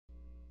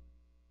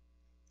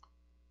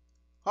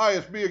Hi,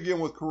 it's me again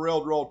with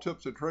Corel Draw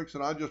Tips and Tricks,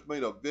 and I just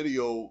made a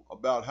video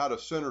about how to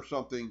center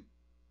something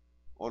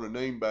on a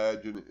name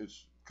badge, and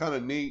it's kind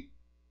of neat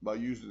by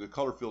using the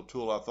color fill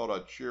tool. I thought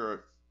I'd share it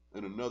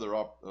in another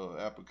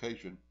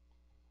application.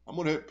 I'm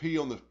going to hit P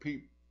on the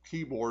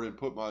keyboard and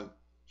put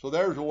so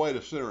there's a way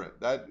to center it.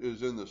 That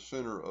is in the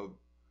center of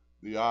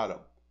the item.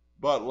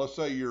 But let's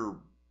say your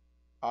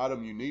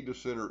item you need to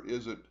center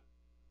isn't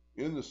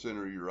in the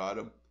center of your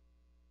item.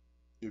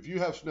 If you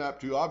have snap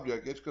to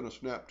object, it's going to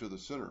snap to the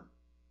center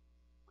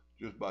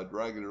just by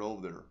dragging it over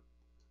there.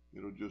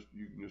 You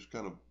can just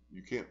kind of,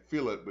 you can't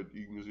feel it, but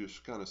you can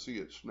just kind of see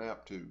it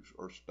snap to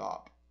or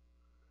stop.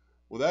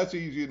 Well, that's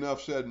easy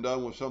enough said and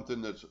done with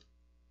something that's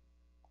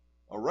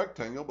a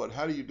rectangle, but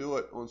how do you do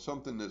it on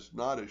something that's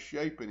not a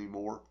shape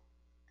anymore?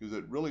 Because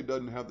it really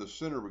doesn't have the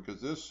center,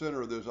 because this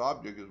center of this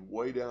object is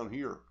way down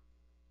here.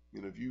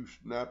 And if you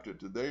snapped it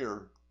to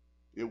there,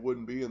 it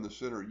wouldn't be in the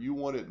center. You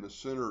want it in the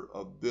center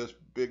of this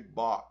big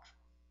box.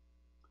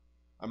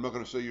 I'm not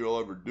going to say you'll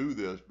ever do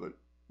this, but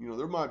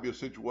there might be a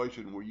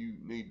situation where you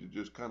need to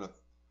just kind of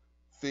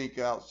think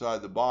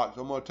outside the box.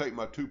 I'm going to take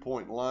my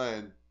 2-point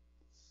line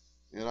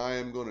and I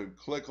am going to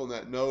click on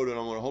that node and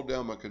I'm going to hold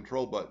down my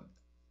control button.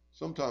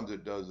 Sometimes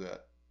it does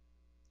that.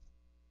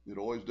 It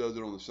always does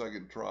it on the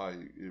second try.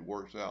 It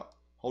works out.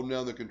 Holding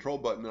down the control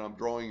button and I'm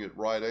drawing at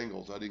right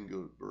angles. I didn't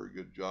do a very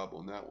good job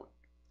on that one.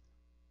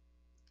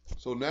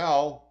 So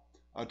now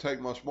I take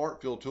my Smart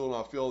Fill tool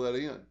and I fill that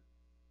in.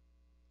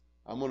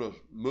 I'm going to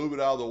move it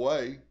out of the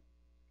way.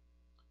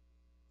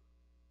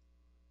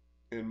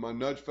 And my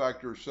nudge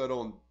factor is set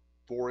on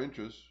 4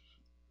 inches,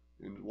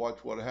 and watch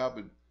what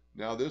happened.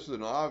 Now this is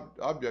an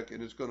object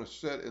and it's going to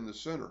set in the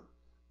center.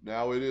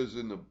 Now it is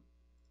in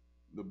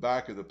the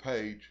back of the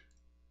page,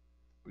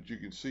 but you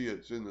can see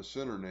it's in the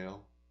center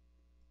now.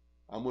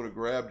 I'm going to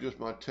grab just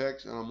my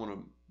text and I'm going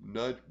to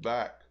nudge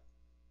back.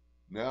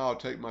 Now I'll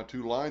take my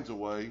 2 lines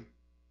away.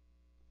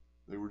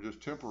 They were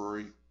just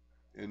temporary.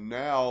 And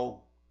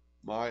now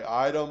my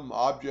item,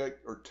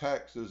 object, or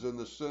text is in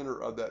the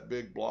center of that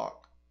big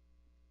block.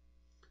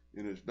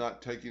 And it's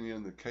not taking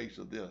in the case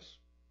of this.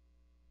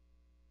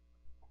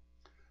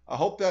 I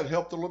hope that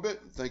helped a little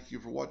bit. Thank you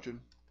for watching.